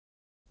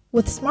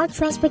With smart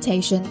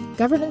transportation,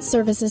 government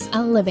services,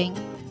 and living,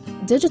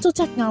 digital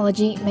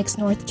technology makes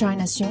North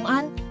China's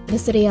Xiong'an, the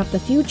city of the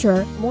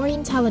future, more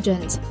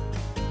intelligent.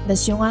 The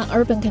Xiong'an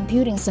Urban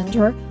Computing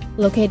Center,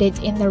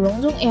 located in the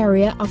Rongdong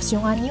area of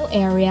Xiong'an New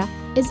Area,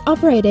 is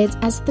operated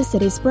as the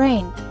city's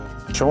brain.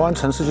 雄安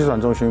城市计算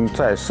中心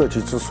在设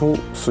计之初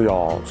是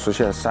要实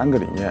现3个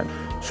理念：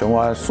雄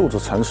安数字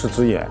城市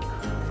之眼、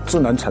智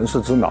能城市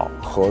之脑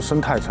和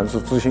生态城市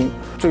之心。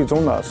最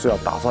终呢，是要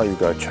打造一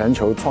个全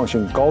球创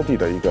新高地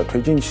的一个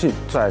推进器，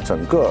在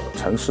整个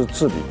城市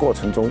治理过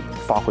程中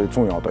发挥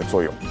重要的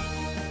作用。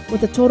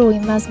With a total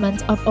investment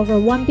of over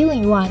 1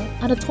 billion yuan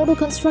and a total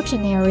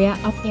construction area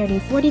of nearly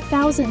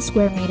 40,000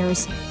 square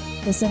meters,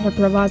 the center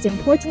provides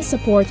important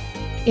support.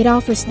 It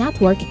offers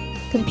network,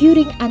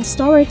 computing and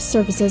storage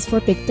services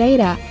for big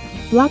data,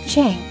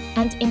 blockchain,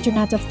 and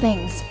Internet of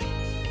Things.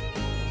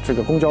 这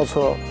个公交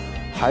车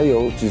还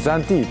有几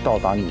站地到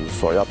达你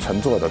所要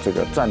乘坐的这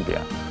个站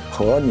点，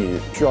和你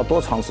需要多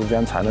长时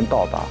间才能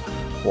到达，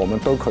我们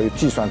都可以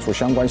计算出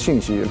相关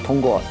信息，通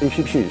过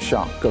APP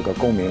向各个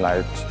公民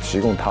来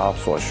提供他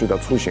所需的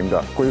出行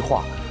的规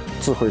划。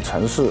智慧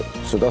城市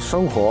使得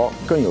生活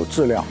更有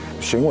质量，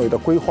行为的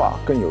规划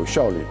更有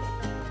效率，